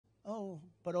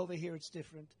But over here it's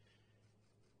different.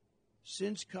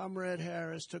 Since Comrade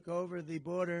Harris took over the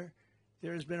border,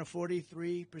 there has been a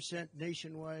 43%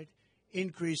 nationwide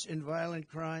increase in violent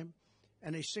crime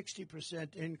and a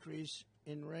 60% increase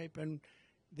in rape. And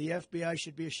the FBI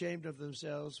should be ashamed of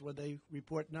themselves when they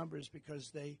report numbers, because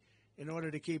they, in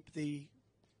order to keep the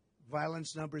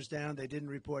violence numbers down, they didn't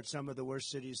report some of the worst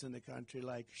cities in the country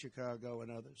like Chicago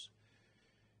and others.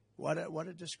 What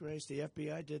a disgrace. The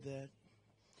FBI did that.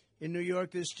 In New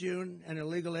York this June, an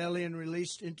illegal alien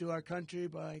released into our country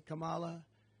by Kamala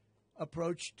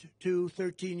approached two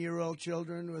 13-year-old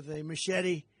children with a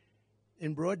machete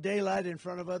in broad daylight in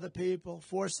front of other people,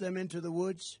 forced them into the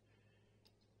woods,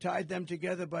 tied them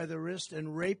together by the wrist,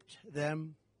 and raped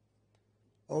them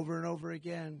over and over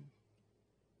again.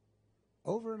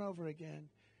 Over and over again.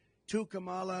 Two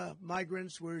Kamala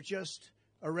migrants were just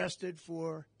arrested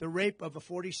for the rape of a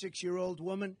 46-year-old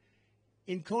woman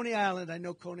in Coney Island. I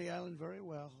know Coney Island very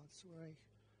well. That's where I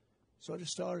sort of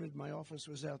started. My office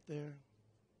was out there.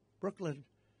 Brooklyn,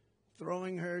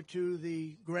 throwing her to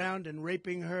the ground and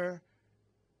raping her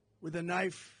with a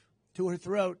knife to her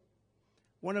throat.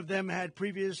 One of them had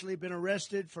previously been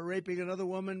arrested for raping another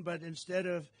woman, but instead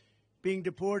of being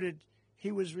deported,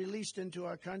 he was released into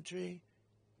our country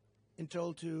and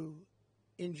told to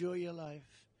enjoy your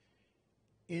life.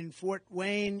 In Fort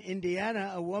Wayne,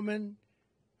 Indiana, a woman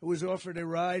who was offered a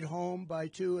ride home by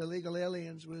two illegal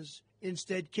aliens was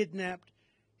instead kidnapped,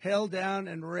 held down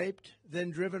and raped, then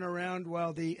driven around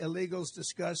while the illegals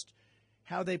discussed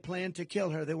how they planned to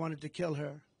kill her. They wanted to kill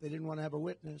her. They didn't want to have a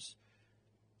witness.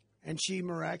 And she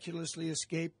miraculously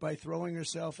escaped by throwing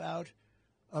herself out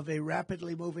of a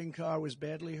rapidly moving car, was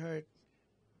badly hurt,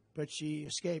 but she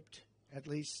escaped, at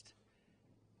least.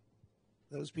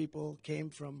 Those people came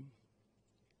from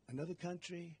another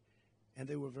country, and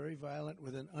they were very violent,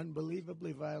 with an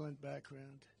unbelievably violent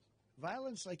background.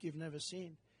 Violence like you've never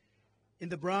seen. In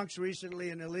the Bronx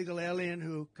recently, an illegal alien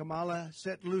who Kamala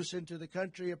set loose into the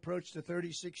country approached a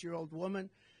 36-year-old woman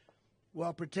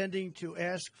while pretending to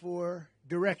ask for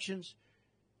directions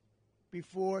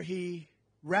before he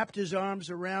wrapped his arms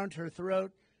around her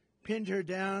throat, pinned her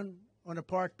down on a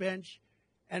park bench,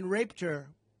 and raped her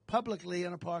publicly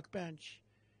on a park bench.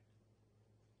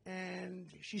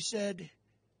 And she said,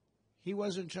 he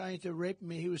wasn't trying to rape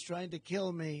me, he was trying to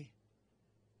kill me.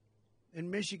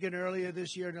 In Michigan earlier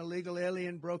this year, an illegal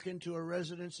alien broke into a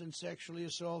residence and sexually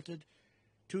assaulted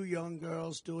two young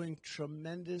girls, doing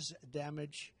tremendous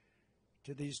damage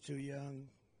to these two young,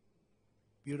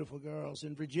 beautiful girls.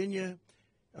 In Virginia,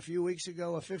 a few weeks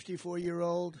ago, a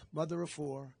 54-year-old mother of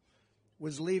four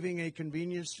was leaving a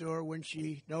convenience store when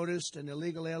she noticed an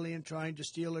illegal alien trying to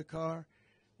steal her car.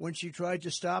 When she tried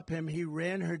to stop him, he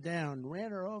ran her down,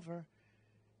 ran her over,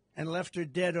 and left her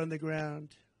dead on the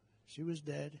ground. She was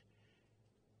dead,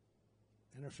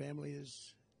 and her family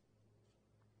is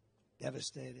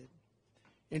devastated.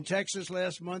 In Texas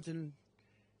last month,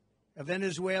 a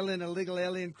Venezuelan illegal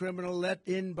alien criminal let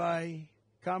in by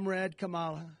Comrade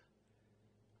Kamala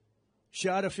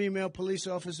shot a female police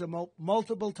officer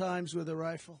multiple times with a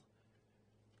rifle.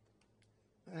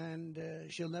 And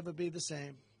she'll never be the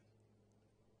same.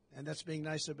 And that's being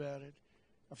nice about it.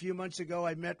 A few months ago,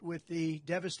 I met with the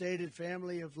devastated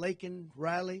family of Laken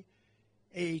Riley,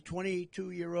 a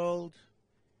 22-year-old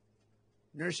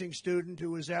nursing student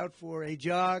who was out for a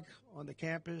jog on the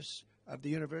campus of the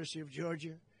University of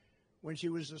Georgia when she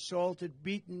was assaulted,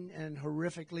 beaten, and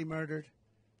horrifically murdered.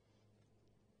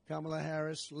 Kamala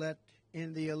Harris let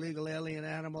in the illegal alien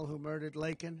animal who murdered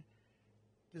Laken.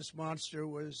 This monster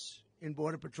was in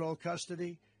Border Patrol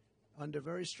custody, under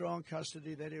very strong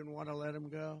custody. They didn't want to let him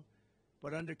go.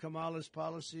 But under Kamala's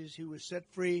policies, he was set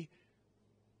free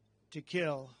to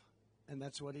kill, and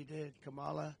that's what he did.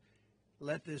 Kamala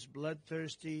let this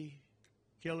bloodthirsty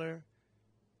killer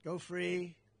go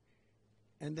free,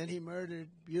 and then he murdered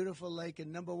beautiful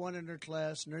Laken, #1 in her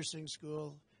class, nursing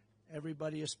school.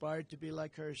 Everybody aspired to be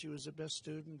like her. She was the best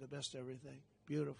student, the best everything. Beautiful.